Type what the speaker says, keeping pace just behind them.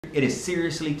It is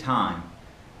seriously time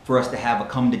for us to have a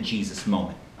come to Jesus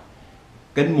moment.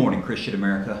 Good morning, Christian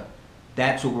America.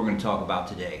 That's what we're going to talk about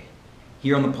today.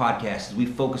 Here on the podcast, as we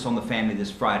focus on the family this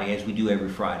Friday, as we do every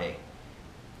Friday.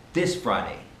 This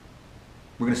Friday,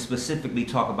 we're going to specifically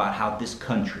talk about how this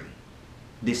country,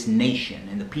 this nation,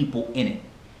 and the people in it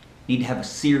need to have a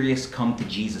serious come to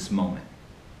Jesus moment.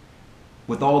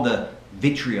 With all the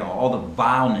vitriol, all the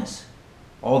vileness,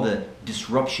 all the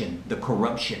disruption, the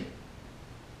corruption,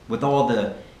 with all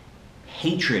the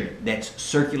hatred that's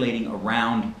circulating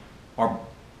around our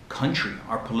country,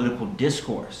 our political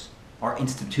discourse, our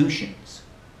institutions.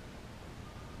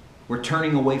 We're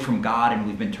turning away from God, and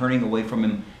we've been turning away from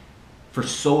Him for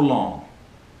so long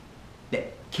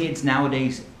that kids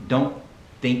nowadays don't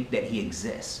think that He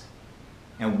exists.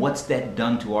 And what's that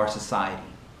done to our society?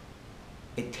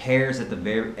 It tears at the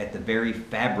very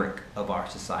fabric of our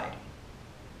society.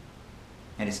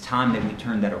 And it's time that we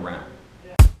turn that around.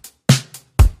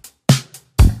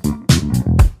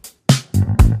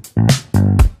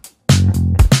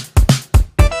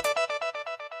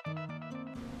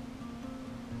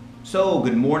 So,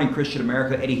 good morning, Christian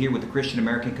America. Eddie here with the Christian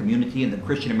American Community and the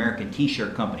Christian American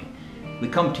T-Shirt Company. We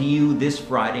come to you this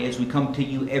Friday, as we come to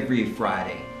you every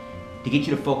Friday, to get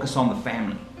you to focus on the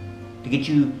family, to get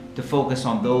you to focus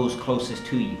on those closest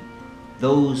to you,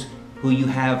 those who you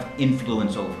have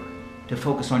influence over, to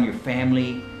focus on your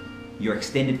family, your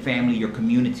extended family, your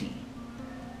community,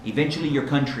 eventually your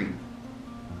country.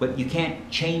 But you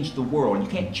can't change the world, you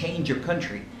can't change your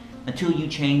country until you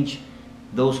change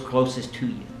those closest to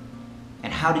you.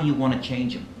 And how do you want to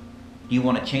change them? Do you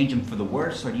want to change them for the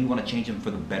worse, or do you want to change them for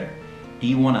the better? Do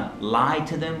you want to lie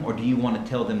to them, or do you want to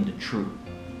tell them the truth?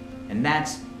 And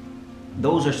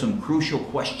those are some crucial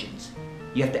questions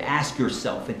you have to ask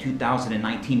yourself in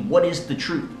 2019. What is the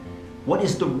truth? What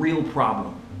is the real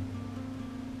problem?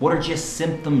 What are just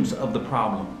symptoms of the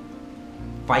problem?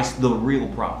 Face the real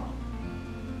problem.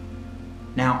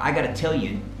 Now, I got to tell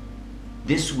you,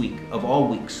 this week of all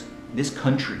weeks, this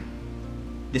country,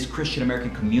 this Christian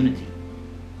American community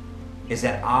is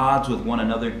at odds with one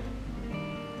another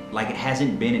like it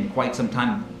hasn't been in quite some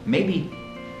time, maybe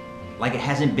like it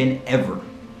hasn't been ever.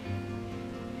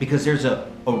 Because there's a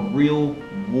real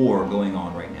war going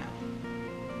on right now.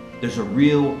 There's a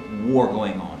real war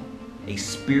going on, a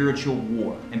spiritual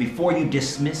war. And before you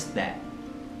dismiss that,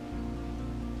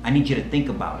 I need you to think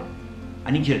about it.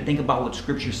 I need you to think about what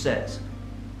Scripture says.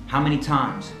 How many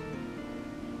times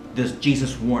does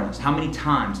Jesus warn us? How many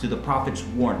times do the prophets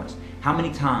warn us? How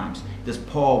many times does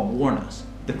Paul warn us?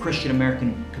 The Christian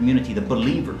American community, the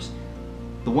believers,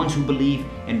 the ones who believe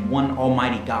in one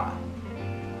almighty God,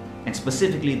 and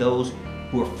specifically those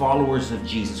who are followers of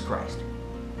Jesus Christ.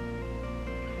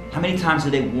 How many times do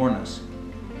they warn us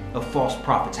of false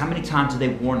prophets? How many times do they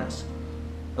warn us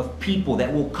of people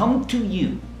that will come to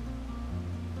you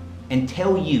and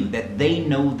tell you that they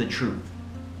know the truth,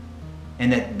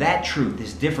 and that truth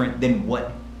is different than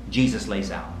what Jesus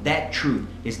lays out? That truth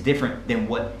is different than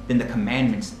the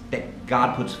commandments that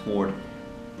God puts forward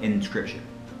in Scripture.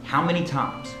 How many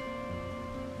times?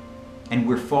 And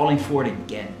we're falling for it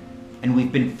again. And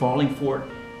we've been falling for it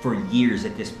for years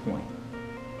at this point.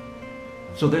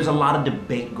 So there's a lot of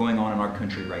debate going on in our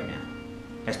country right now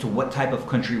as to what type of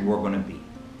country we're going to be.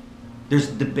 There's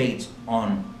debates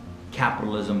on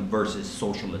capitalism versus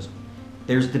socialism.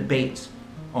 There's debates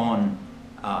on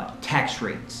tax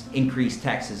rates, increased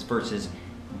taxes versus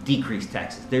decreased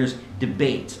taxes. There's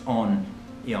debates on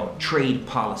trade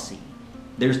policy.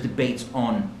 There's debates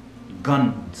on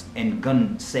guns and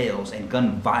gun sales and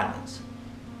gun violence.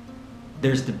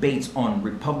 There's debates on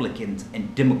Republicans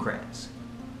and Democrats.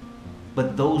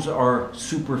 But those are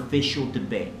superficial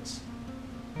debates.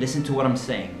 Listen to what I'm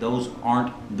saying. Those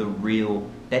aren't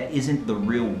that isn't the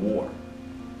real war.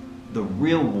 The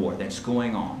real war that's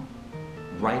going on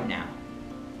right now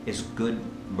is good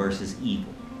versus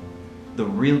evil. The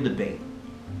real debate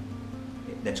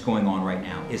that's going on right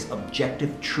now is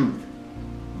objective truth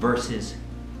versus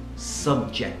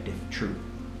subjective truth.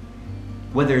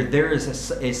 Whether there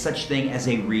is such thing as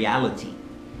a reality,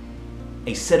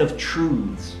 a set of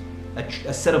truths,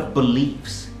 a set of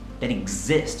beliefs that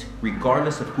exist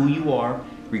regardless of who you are,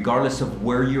 regardless of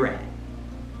where you're at.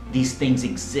 These things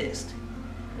exist.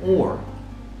 Or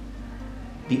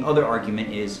the other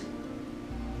argument is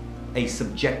a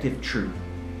subjective truth,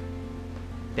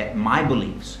 that my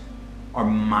beliefs are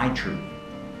my truth,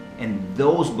 and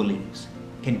those beliefs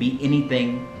can be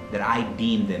anything that I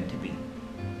deem them to be,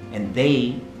 and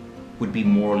they would be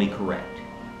morally correct.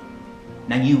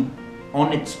 Now,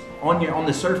 on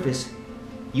the surface,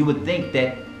 you would think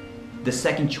that the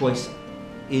second choice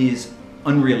is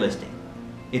unrealistic.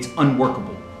 It's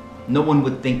unworkable. No one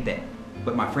would think that.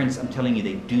 But my friends, I'm telling you,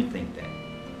 they do think that.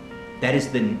 That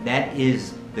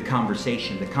is the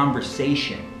conversation. The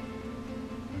conversation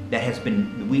that has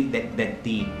been that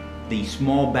the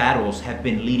small battles have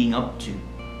been leading up to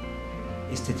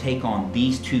is to take on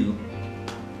these two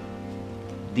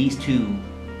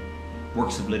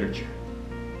works of literature.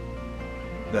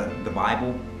 The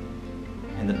Bible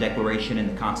and the Declaration and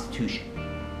the Constitution.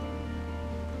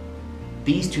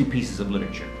 These two pieces of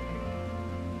literature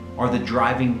are the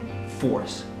driving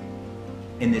force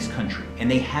in this country, and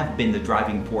they have been the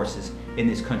driving forces in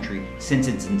this country since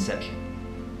its inception.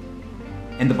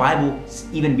 And the Bible,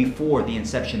 even before the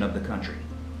inception of the country.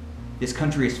 This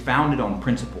country is founded on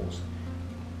principles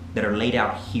that are laid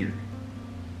out here,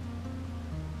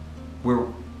 where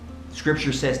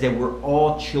Scripture says that we're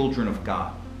all children of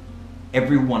God,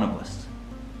 every one of us,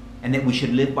 and that we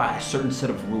should live by a certain set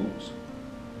of rules,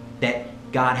 that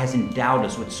God has endowed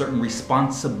us with certain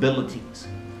responsibilities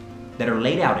that are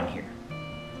laid out in here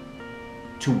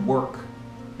to work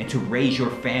and to raise your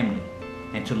family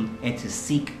and to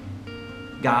seek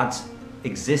God's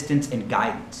existence and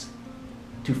guidance,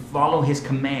 to follow His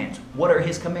commands. What are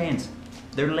His commands?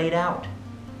 They're laid out.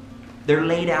 They're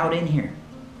laid out in here.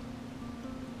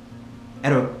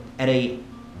 At a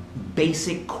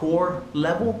basic core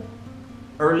level,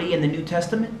 early in the New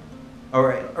Testament,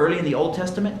 or early in the Old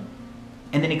Testament,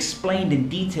 and then explained in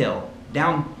detail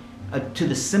down to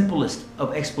the simplest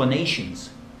of explanations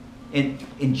in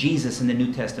Jesus in the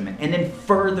New Testament, and then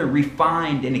further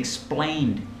refined and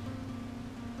explained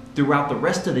throughout the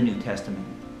rest of the New Testament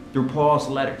through Paul's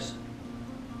letters.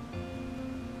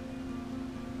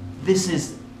 This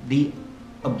is the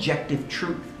objective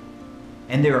truth.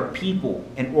 And there are people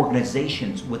and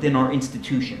organizations within our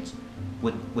institutions,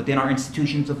 within our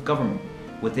institutions of government,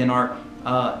 within our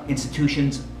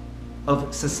institutions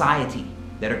of society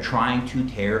that are trying to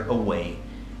tear away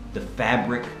the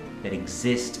fabric that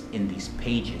exists in these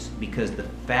pages, because the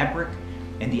fabric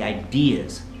and the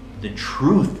ideas, the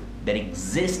truth that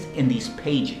exists in these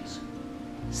pages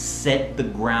set the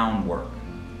groundwork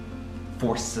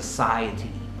for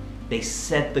society. They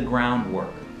set the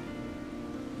groundwork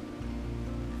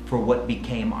for what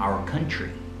became our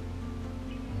country.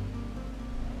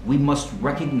 We must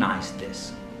recognize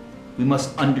this. We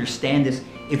must understand this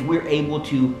if we're able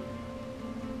to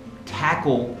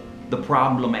tackle the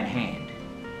problem at hand,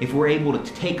 if we're able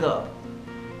to take up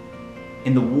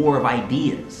in the war of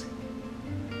ideas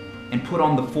and put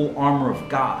on the full armor of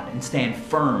God and stand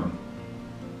firm,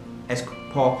 as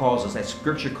Paul calls us, as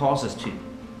Scripture calls us to.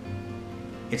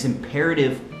 It's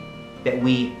imperative that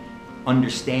we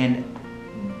understand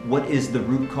what is the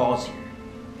root cause here.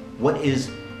 What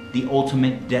is the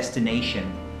ultimate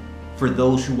destination for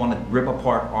those who want to rip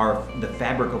apart the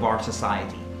fabric of our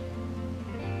society?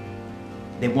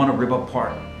 They want to rip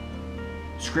apart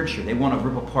Scripture. They want to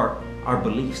rip apart our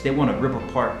beliefs. They want to rip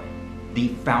apart the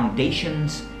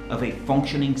foundations of a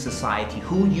functioning society.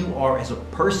 Who you are as a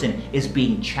person is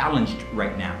being challenged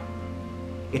right now.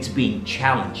 It's being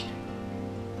challenged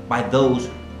by those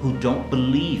who don't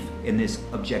believe in this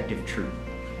objective truth.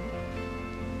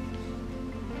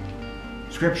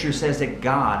 Scripture says that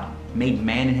God made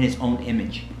man in His own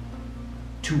image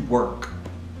to work.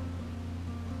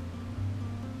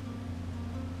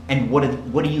 And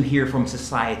what do you hear from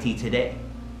society today?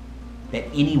 That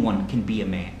anyone can be a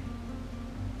man.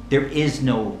 There is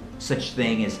no such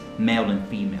thing as male and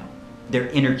female. They're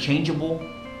interchangeable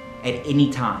at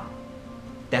any time.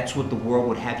 That's what the world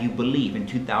would have you believe in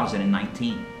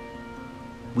 2019.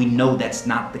 We know that's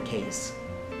not the case.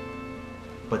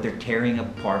 But they're tearing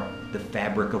apart the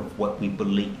fabric of what we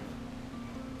believe.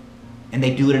 And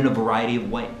they do it in a variety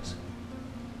of ways.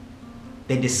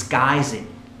 They disguise it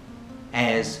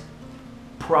as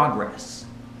progress.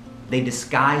 They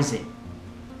disguise it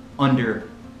under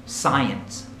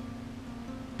science.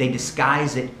 They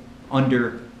disguise it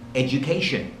under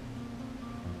education.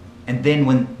 And then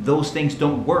when those things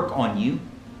don't work on you,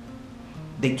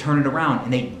 they turn it around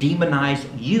and they demonize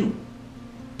you.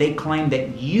 They claim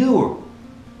that you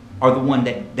are the one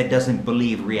that doesn't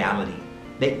believe reality.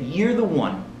 That you're the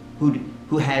one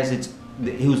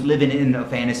who's living in a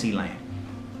fantasy land.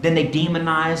 Then they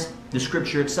demonize the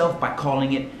Scripture itself by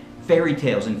calling it fairy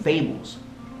tales and fables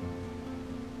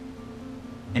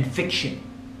and fiction.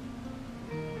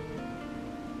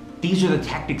 These are the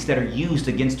tactics that are used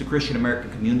against the Christian American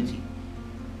community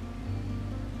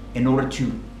in order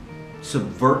to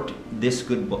subvert this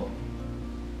good book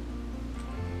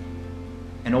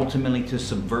and ultimately to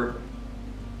subvert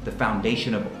the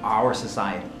foundation of our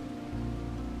society.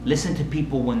 Listen to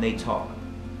people when they talk.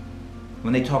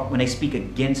 When they speak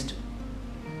against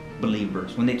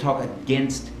believers, when they talk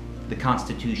against the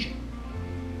Constitution,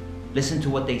 listen to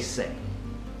what they say.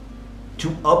 To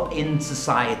upend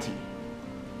society,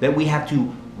 that we have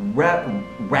to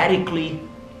radically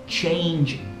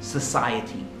change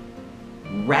society,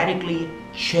 radically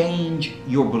change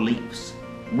your beliefs,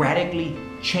 radically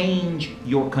change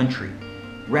your country,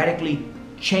 radically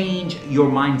change your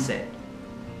mindset.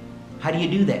 How do you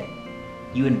do that?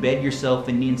 You embed yourself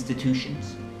in the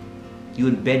institutions. You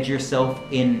embed yourself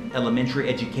in elementary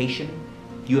education.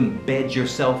 You embed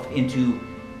yourself into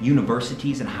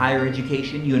universities and higher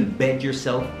education. You embed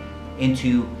yourself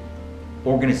into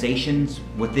organizations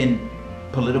within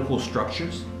political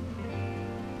structures.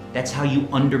 That's how you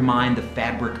undermine the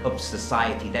fabric of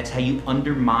society. That's how you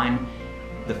undermine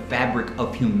the fabric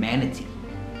of humanity.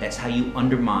 That's how you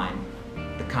undermine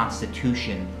the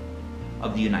Constitution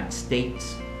of the United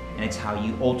States. And it's how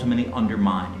you ultimately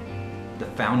undermine the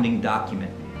founding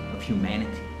document of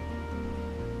humanity,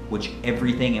 which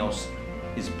everything else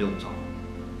is built on.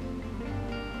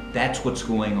 That's what's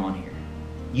going on here.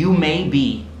 You may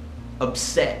be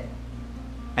upset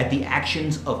at the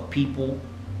actions of people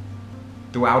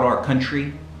throughout our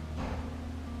country,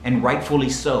 and rightfully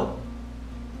so.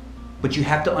 But you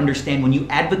have to understand, when you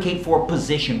advocate for a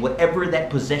position, whatever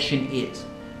that position is,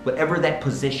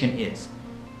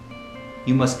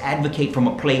 you must advocate from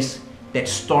a place that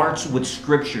starts with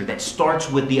Scripture, that starts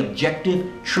with the objective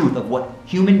truth of what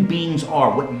human beings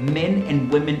are, what men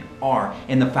and women are,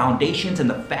 and the foundations and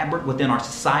the fabric within our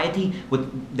society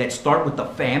that start with the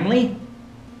family,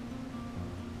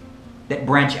 that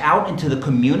branch out into the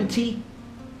community,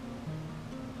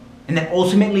 and that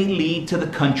ultimately lead to the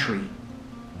country.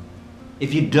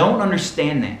 If you don't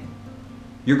understand that,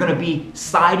 you're going to be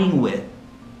siding with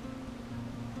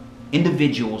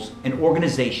individuals and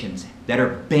organizations that are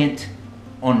bent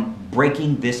on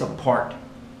breaking this apart.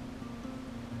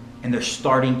 And they're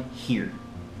starting here.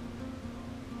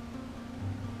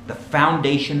 The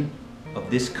foundation of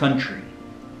this country,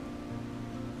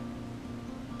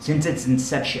 since its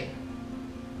inception,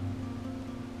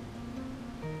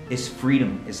 is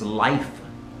freedom, is life,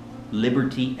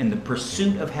 liberty, and the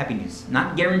pursuit of happiness.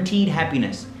 Not guaranteed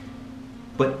happiness,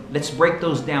 but let's break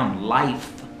those down.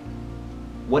 Life.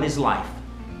 What is life?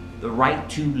 The right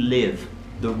to live,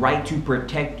 the right to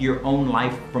protect your own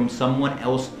life from someone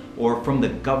else or from the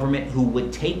government who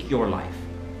would take your life.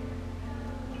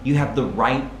 You have the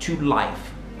right to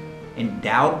life,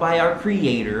 endowed by our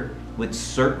Creator with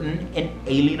certain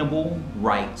inalienable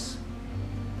rights,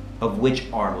 of which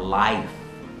are life.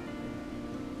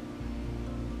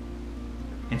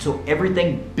 And so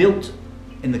everything built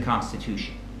in the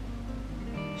Constitution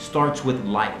starts with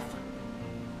life.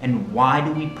 And why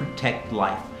do we protect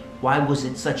life? Why was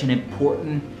it such an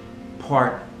important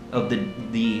part of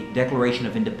the Declaration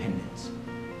of Independence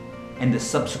and the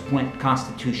subsequent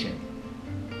Constitution?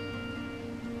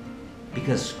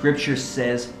 Because Scripture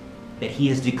says that He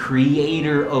is the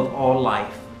creator of all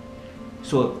life.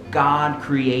 So if God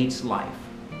creates life,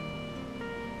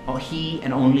 He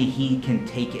and only He can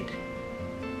take it.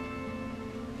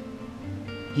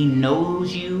 He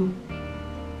knows you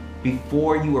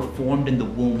before you were formed in the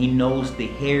womb. He knows the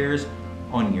hairs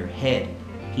on your head.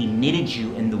 He knitted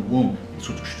you in the womb. That's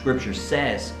what Scripture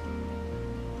says.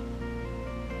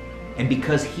 And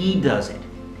because He does it,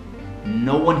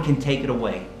 no one can take it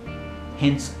away.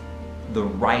 Hence, the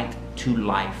right to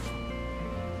life.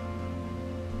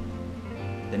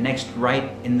 The next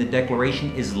right in the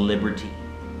Declaration is liberty,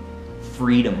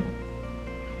 freedom.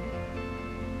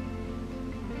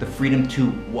 The freedom to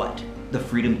what? The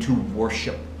freedom to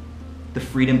worship. The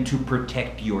freedom to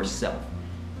protect yourself.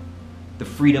 The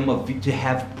freedom to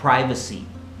have privacy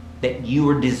that you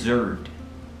are deserved.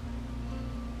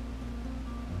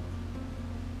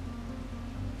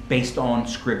 Based on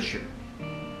Scripture.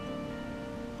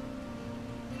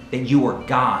 That you are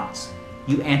God's.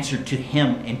 You answer to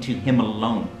Him and to Him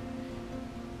alone.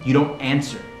 You don't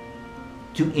answer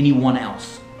to anyone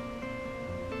else.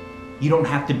 You don't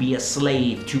have to be a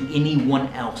slave to anyone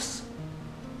else.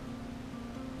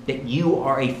 That you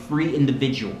are a free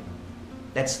individual.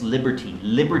 That's liberty.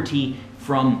 Liberty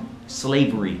from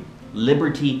slavery.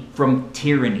 Liberty from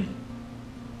tyranny.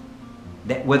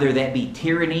 That whether that be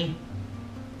tyranny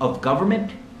of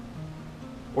government,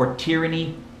 or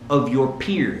tyranny of your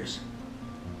peers,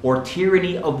 or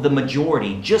tyranny of the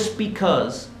majority, just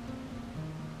because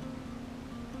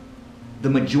the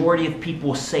majority of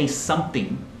people say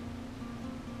something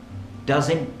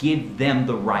doesn't give them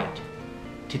the right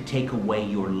to take away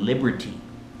your liberty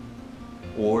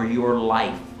or your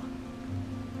life.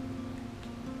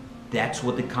 That's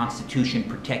what the Constitution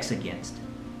protects against.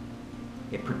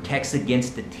 It protects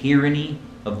against the tyranny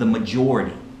of the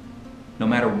majority. No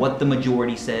matter what the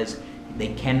majority says,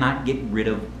 they cannot get rid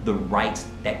of the rights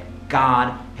that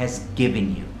God has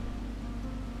given you.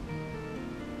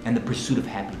 And the pursuit of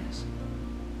happiness.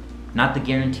 Not the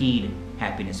guaranteed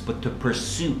happiness, but the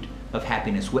pursuit of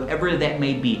happiness, whatever that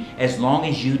may be, as long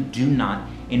as you do not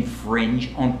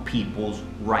infringe on people's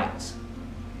rights.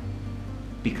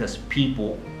 Because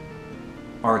people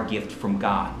are a gift from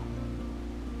God.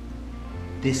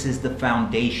 This is the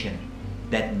foundation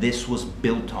that this was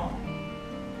built on.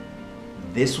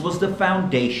 This was the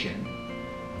foundation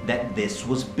that this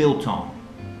was built on.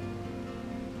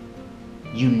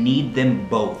 You need them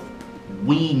both.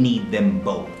 We need them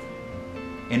both.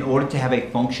 In order to have a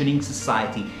functioning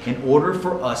society, in order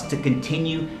for us to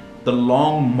continue the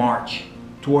long march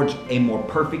towards a more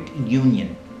perfect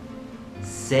union,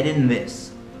 said in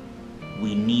this,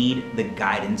 we need the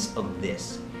guidance of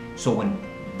this. So when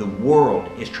the world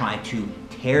is trying to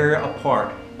tear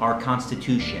apart our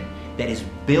Constitution that is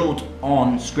built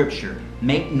on Scripture,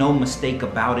 make no mistake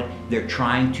about it, they're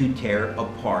trying to tear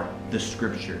apart the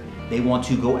Scripture. They want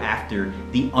to go after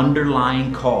the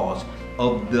underlying cause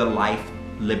of the life,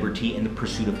 liberty, and the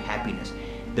pursuit of happiness.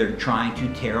 They're trying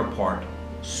to tear apart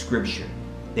Scripture.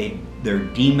 They're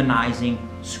demonizing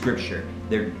Scripture.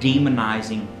 They're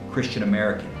demonizing Christian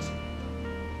Americans.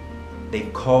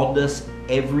 They've called us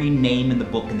every name in the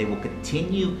book, and they will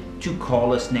continue to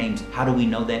call us names. How do we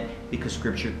know that? Because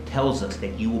Scripture tells us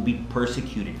that you will be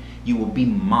persecuted, you will be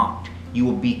mocked, you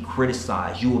will be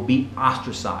criticized, you will be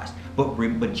ostracized.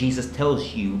 But Jesus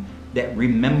tells you that,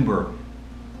 remember,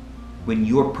 when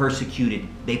you're persecuted,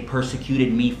 they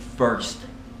persecuted me first.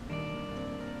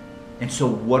 And so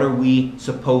what are we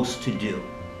supposed to do?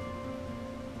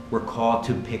 We're called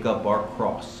to pick up our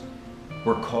cross.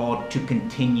 We're called to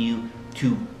continue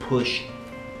to push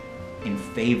in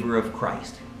favor of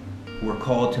Christ. We're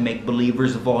called to make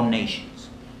believers of all nations.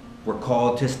 We're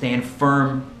called to stand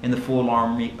firm in the full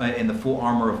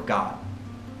armor of God.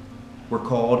 We're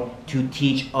called to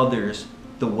teach others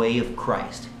the way of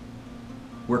Christ.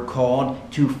 We're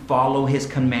called to follow His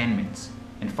commandments.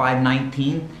 And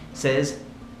 5:19 says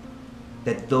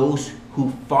that those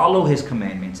who follow His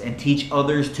commandments and teach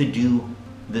others to do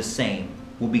the same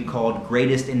will be called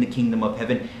greatest in the kingdom of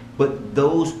heaven. But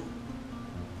those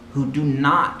who do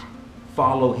not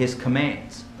follow His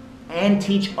commands and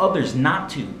teach others not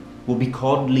to will be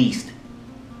called least.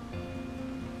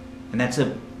 And that's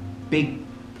an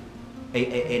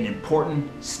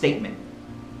important statement.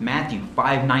 Matthew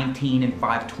 5:19 and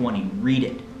 5:20. Read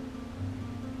it.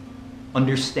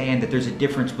 Understand that there's a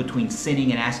difference between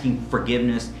sinning and asking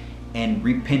forgiveness and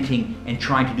repenting and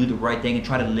trying to do the right thing and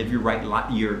try to live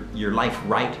your life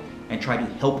right and try to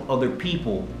help other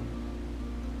people,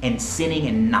 and sinning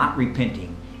and not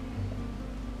repenting,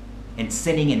 and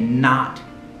sinning and not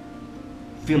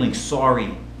feeling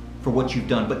sorry for what you've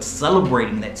done, but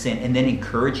celebrating that sin and then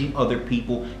encouraging other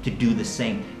people to do the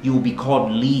same. You will be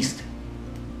called least.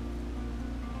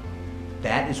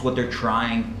 That is what they're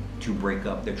trying to break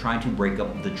up. They're trying to break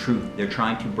up the truth. They're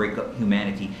trying to break up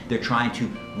humanity. They're trying to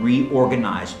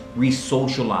reorganize,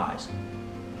 re-socialize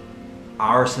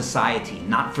our society,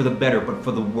 not for the better, but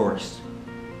for the worse.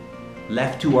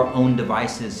 Left to our own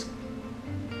devices,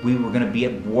 we were going to be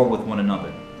at war with one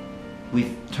another.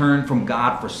 We've turned from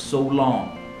God for so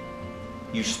long.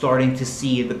 You're starting to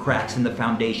see the cracks in the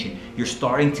foundation. You're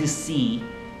starting to see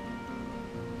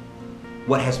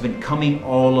what has been coming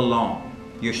all along.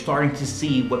 You're starting to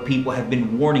see what people have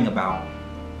been warning about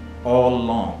all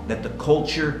along, that the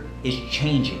culture is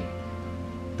changing.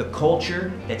 The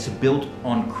culture that's built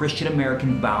on Christian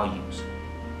American values,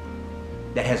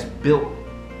 that has built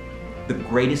the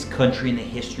greatest country in the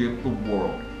history of the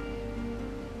world,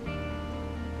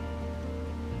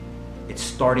 it's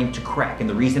starting to crack. And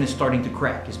the reason it's starting to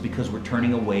crack is because we're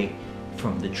turning away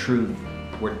from the truth.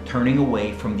 We're turning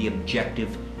away from the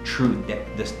objective truth,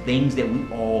 that the things that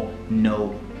we all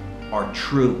know are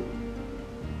true.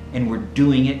 And we're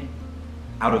doing it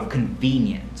out of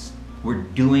convenience. We're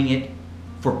doing it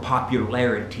for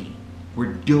popularity.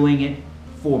 We're doing it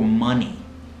for money.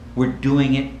 We're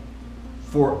doing it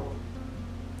for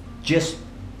just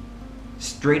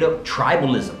straight up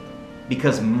tribalism.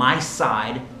 Because my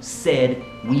side said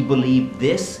we believe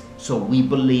this, so we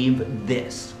believe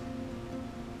this.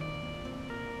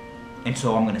 And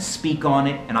so I'm going to speak on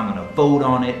it, and I'm going to vote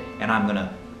on it, and I'm going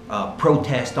to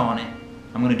protest on it.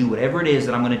 I'm going to do whatever it is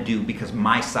that I'm going to do because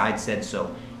my side said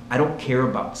so. I don't care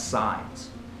about sides.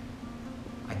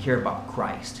 I care about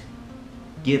Christ.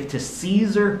 Give to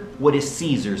Caesar what is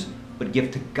Caesar's, but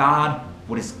give to God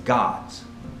what is God's.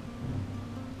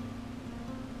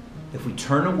 if we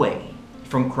turn away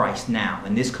from Christ now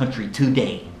in this country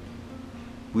today,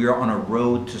 we are on a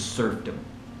road to serfdom.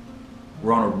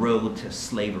 We're on a road to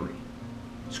slavery.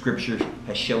 Scripture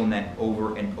has shown that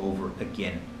over and over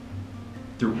again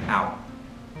throughout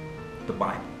the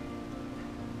Bible.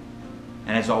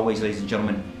 And as always, ladies and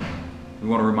gentlemen, we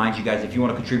want to remind you guys, if you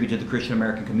want to contribute to the Christian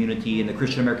American community and the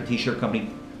Christian American T-shirt company,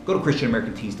 go to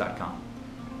ChristianAmericanTees.com.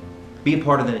 Be a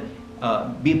part of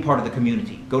the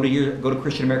community. Go to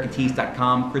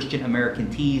ChristianAmericanTees.com,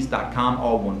 ChristianAmericanTees.com,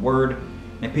 all one word,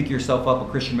 and pick yourself up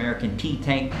a Christian American tea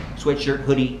tank, sweatshirt,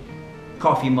 hoodie,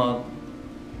 coffee mug,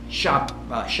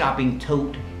 shopping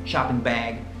tote, shopping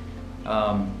bag.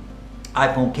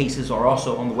 iPhone cases are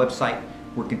also on the website.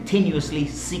 We're continuously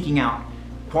seeking out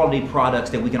quality products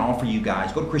that we can offer you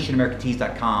guys. Go to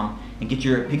ChristianAmericanTees.com and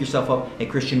pick yourself up a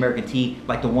Christian American tee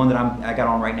like the one that I got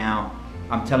on right now.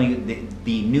 I'm telling you,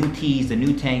 the new tees, the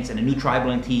new tanks, and the new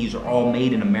tri-blend tees are all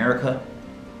made in America.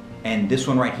 And this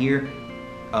one right here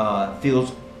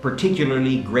feels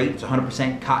particularly great. It's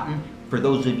 100% cotton. For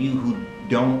those of you who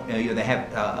don't, that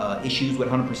have issues with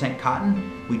 100%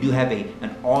 cotton, we do have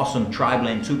an awesome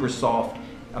tri-blend, super soft,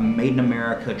 made in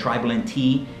America tri-blend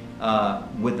tee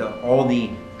with all the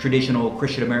traditional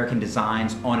Christian American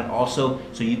designs on it also.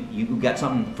 So you got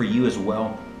something for you as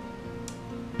well.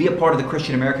 Be a part of the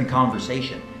Christian American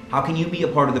conversation. How can you be a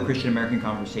part of the Christian American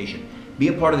conversation? Be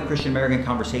a part of the Christian American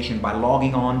conversation by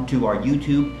logging on to our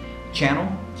YouTube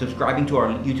channel, subscribing to our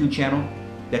YouTube channel.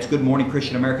 That's Good Morning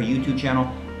Christian America YouTube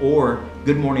channel, or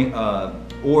Good Morning,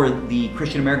 or the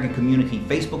Christian American Community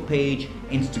Facebook page,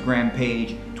 Instagram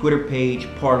page, Twitter page,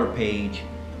 Parler page.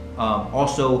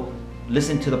 Also,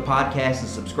 listen to the podcast and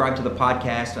subscribe to the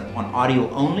podcast on audio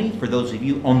only for those of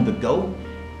you on the go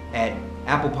at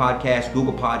Apple Podcasts,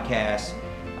 Google Podcasts,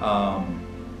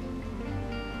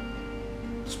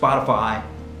 Spotify,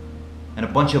 and a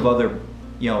bunch of other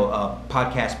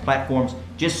podcast platforms.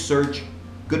 Just search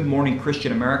Good Morning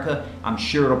Christian America. I'm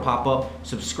sure it'll pop up.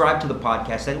 Subscribe to the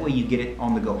podcast. That way you get it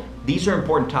on the go. These are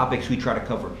important topics we try to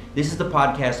cover. This is the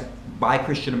podcast by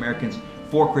Christian Americans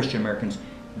for Christian Americans.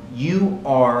 You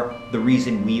are the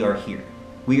reason we are here.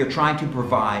 We are trying to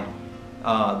provide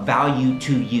value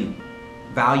to you.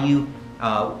 Value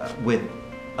with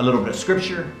a little bit of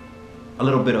scripture, a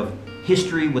little bit of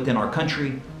history within our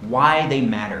country, why they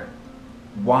matter.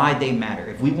 Why they matter.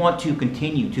 If we want to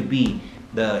continue to be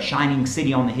the shining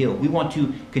city on the hill, we want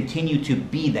to continue to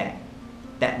be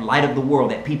that light of the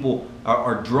world that people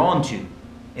are drawn to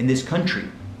in this country,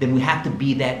 then we have to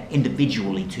be that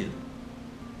individually too.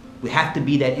 We have to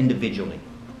be that individually.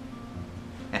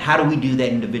 And how do we do that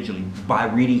individually? By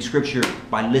reading scripture,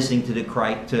 by listening to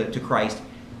Christ,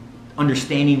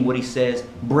 understanding what he says,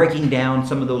 breaking down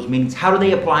some of those meanings. How do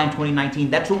they apply in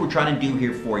 2019? That's what we're trying to do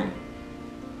here for you.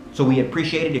 So we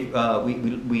appreciate it.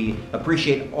 We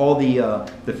appreciate all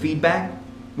the feedback.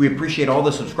 We appreciate all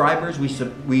the subscribers.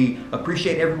 We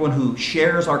appreciate everyone who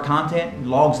shares our content,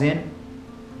 logs in,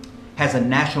 has a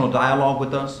national dialogue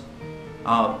with us.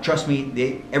 Trust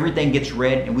me, everything gets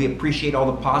read, and we appreciate all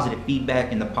the positive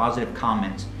feedback and the positive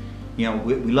comments. We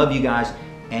love you guys,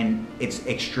 and it's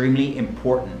extremely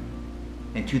important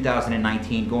in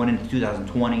 2019, going into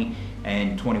 2020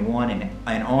 and 21,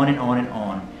 and on and on and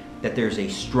on, that there's a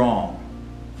strong,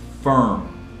 firm,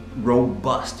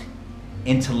 robust,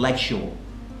 intellectual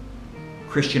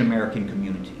Christian American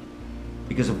community.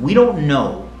 Because if we don't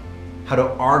know how to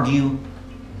argue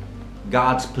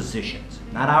God's positions,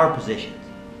 not our positions,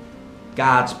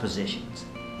 God's positions.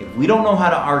 If we don't know how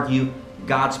to argue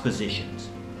God's positions,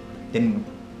 then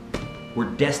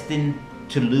we're destined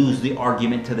to lose the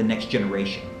argument to the next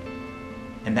generation.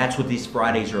 And that's what these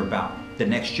Fridays are about, the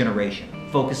next generation,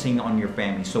 focusing on your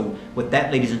family. So with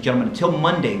that, ladies and gentlemen, until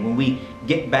Monday when we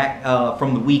get back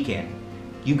from the weekend,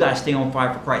 you guys stay on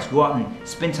fire for Christ. Go out and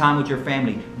spend time with your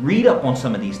family. Read up on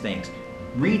some of these things.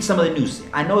 Read some of the news.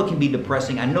 I know it can be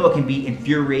depressing. I know it can be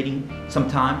infuriating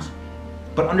sometimes.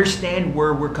 But understand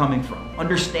where we're coming from.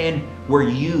 Understand where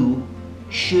you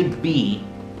should be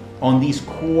on these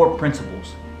core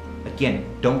principles. Again,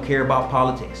 don't care about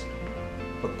politics,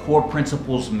 but core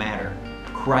principles matter.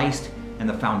 Christ and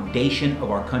the foundation of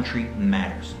our country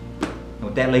matters. And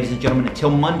with that, ladies and gentlemen,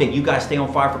 until Monday, you guys stay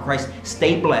on fire for Christ.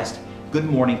 Stay blessed. Good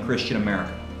morning, Christian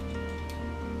America.